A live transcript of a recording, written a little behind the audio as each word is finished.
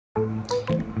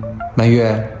曼玉，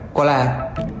过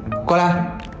来，过来。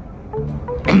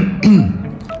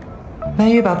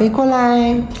曼玉宝贝，过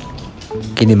来，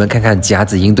给你们看看夹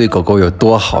子音对狗狗有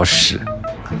多好使。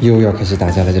又要开始打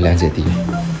架了，这两姐弟。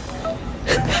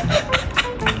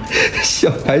小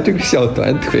白这个小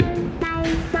短腿。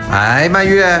哎，曼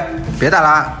玉，别打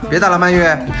了，别打了，曼玉。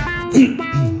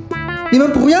你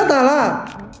们不要打了。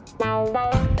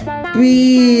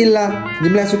对了，你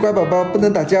们俩是乖宝宝，不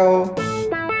能打架哦。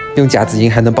用夹子音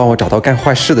还能帮我找到干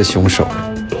坏事的凶手。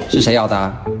是谁咬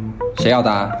的？谁咬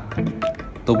的？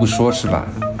都不说是吧？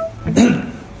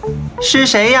是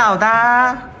谁咬的？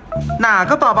哪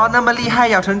个宝宝那么厉害，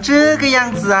咬成这个样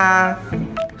子啊？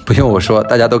不用我说，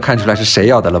大家都看出来是谁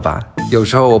咬的了吧？有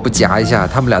时候我不夹一下，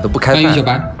他们俩都不开饭。曼玉小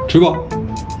白，吃吧，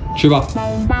吃吧，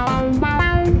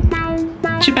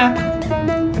吃吧。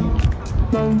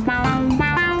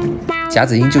夹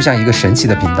子音就像一个神奇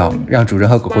的频道，让主人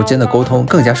和狗狗间的沟通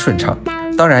更加顺畅。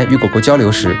当然，与狗狗交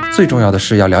流时，最重要的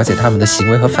是要了解它们的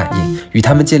行为和反应，与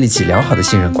它们建立起良好的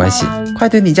信任关系。快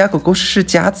对你家狗狗试试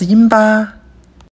夹子音吧！